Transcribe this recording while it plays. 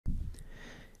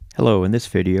Hello, in this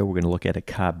video we're going to look at a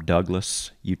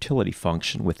Cobb-Douglas utility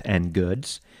function with n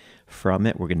goods. From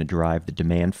it we're going to derive the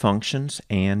demand functions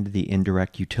and the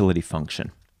indirect utility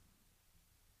function.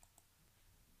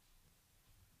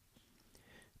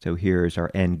 So here is our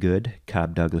n good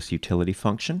Cobb-Douglas utility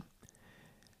function.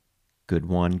 Good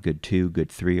 1, good 2,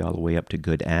 good 3, all the way up to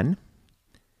good n.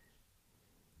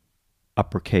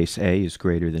 Uppercase A is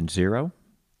greater than 0.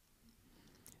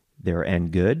 There are n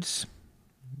goods.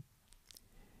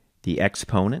 The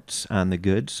exponents on the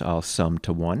goods all sum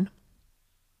to 1.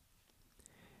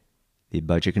 The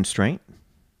budget constraint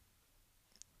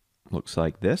looks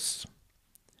like this.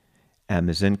 M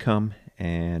is income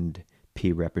and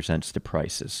P represents the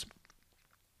prices.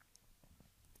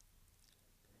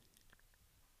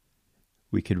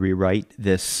 We could rewrite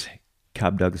this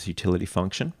Cobb-Douglas utility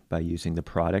function by using the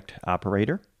product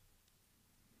operator.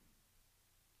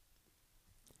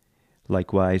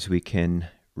 Likewise, we can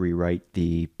rewrite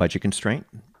the budget constraint,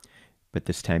 but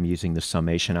this time using the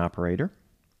summation operator.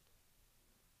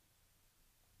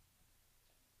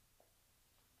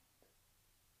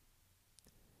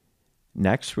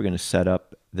 Next, we're going to set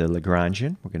up the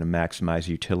Lagrangian. We're going to maximize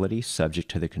utility subject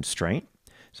to the constraint.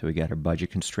 So we got our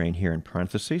budget constraint here in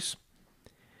parentheses.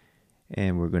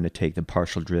 And we're going to take the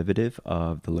partial derivative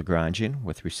of the Lagrangian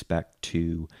with respect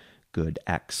to good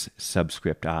x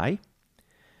subscript I.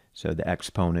 So the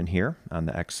exponent here on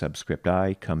the x subscript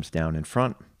I comes down in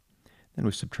front. Then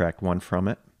we subtract 1 from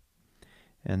it.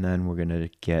 And then we're going to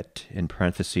get, in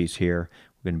parentheses here,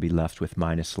 we're going to be left with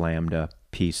minus lambda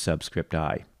p subscript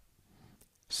I,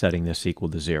 setting this equal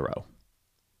to 0.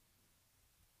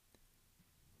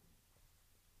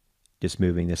 Just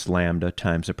moving this lambda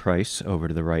times the price over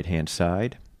to the right-hand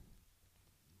side.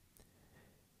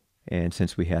 And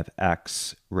since we have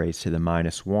x raised to the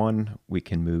minus 1, we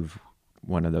can move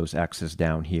one of those x's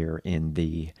down here in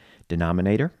the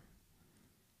denominator.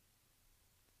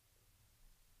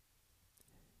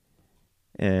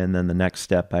 And then the next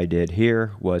step I did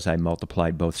here was I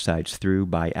multiplied both sides through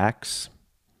by x,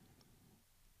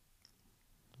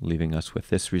 leaving us with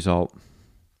this result.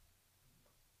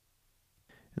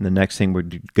 And the next thing we're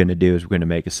going to do is we're going to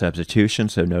make a substitution.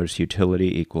 So notice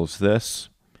utility equals this.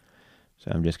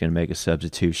 So I'm just going to make a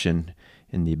substitution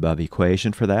in the above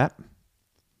equation for that.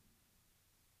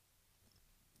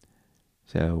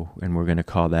 So, and we're going to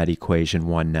call that equation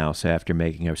 1 now. So after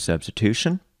making our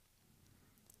substitution,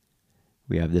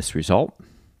 we have this result.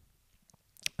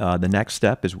 The next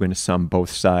step is we're going to sum both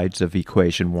sides of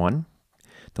equation 1,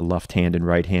 the left-hand and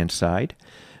right-hand side,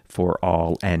 for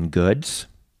all n goods.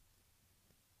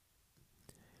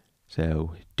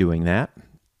 So doing that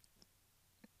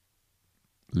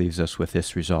leaves us with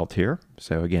this result here.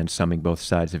 So again, summing both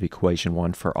sides of equation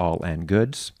 1 for all n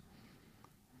goods.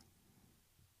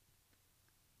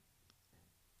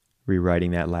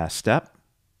 Rewriting that last step.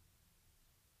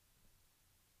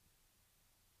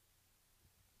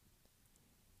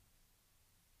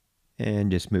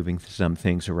 And just moving some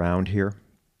things around here.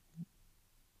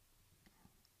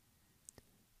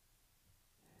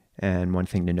 And one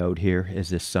thing to note here is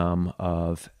the sum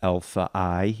of alpha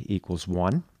I equals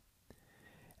 1,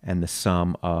 and the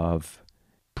sum of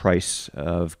price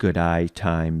of good I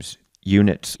times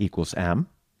units equals M.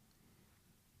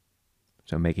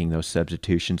 So making those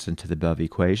substitutions into the above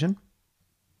equation,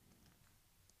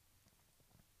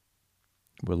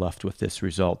 we're left with this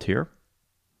result here.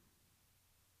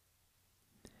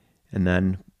 And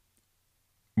then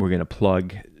we're going to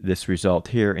plug this result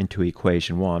here into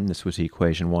equation 1. This was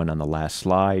equation 1 on the last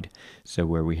slide. So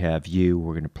where we have u,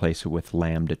 we're going to replace it with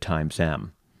lambda times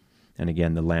m. And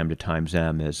again, the lambda times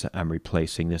m is I'm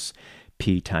replacing this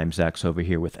p times x over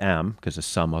here with m, because the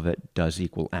sum of it does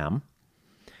equal m.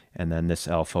 And then this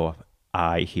alpha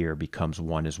I here becomes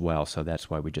 1 as well, so that's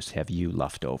why we just have u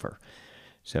left over.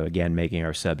 So again, making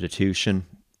our substitution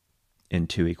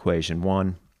into equation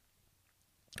 1.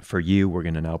 For u, we're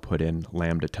going to now put in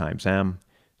lambda times m,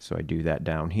 so I do that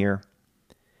down here.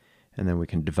 And then we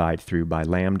can divide through by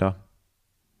lambda,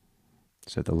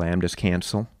 so the lambdas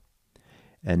cancel.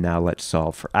 And now let's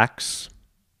solve for x,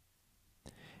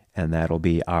 and that'll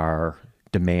be our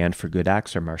demand for good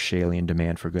x, our Marshallian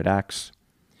demand for good x.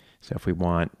 So if we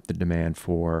want the demand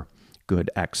for good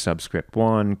x subscript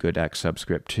 1, good x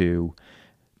subscript 2,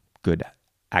 good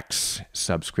x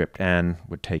subscript n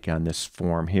would take on this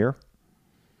form here,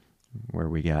 where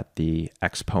we got the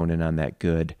exponent on that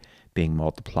good being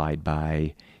multiplied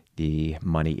by the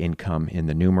money income in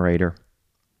the numerator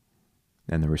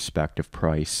and the respective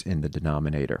price in the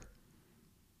denominator.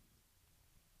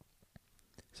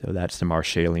 So that's the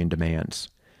Marshallian demands.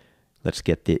 Let's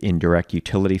get the indirect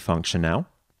utility function now.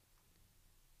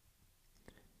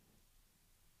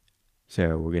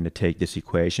 So we're going to take this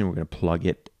equation, we're going to plug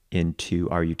it into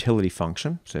our utility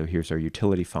function. So here's our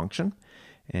utility function,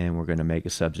 and we're going to make a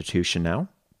substitution now.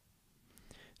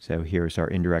 So here's our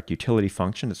indirect utility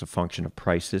function. It's a function of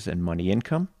prices and money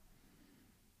income.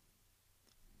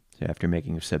 So after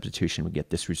making a substitution, we get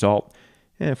this result.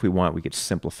 And if we want, we could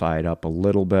simplify it up a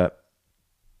little bit.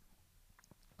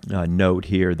 Note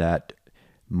here that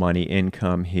money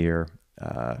income here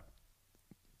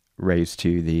raised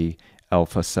to the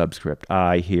alpha subscript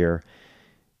I here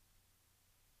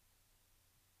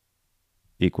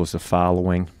equals the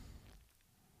following.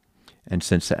 And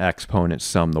since the exponents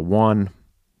sum to 1,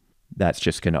 that's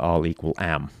just going to all equal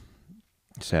m.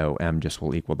 So m just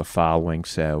will equal the following.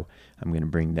 So I'm going to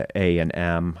bring the a and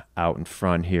m out in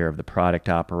front here of the product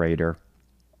operator,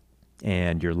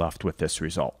 and you're left with this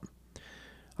result.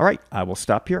 All right, I will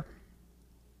stop here.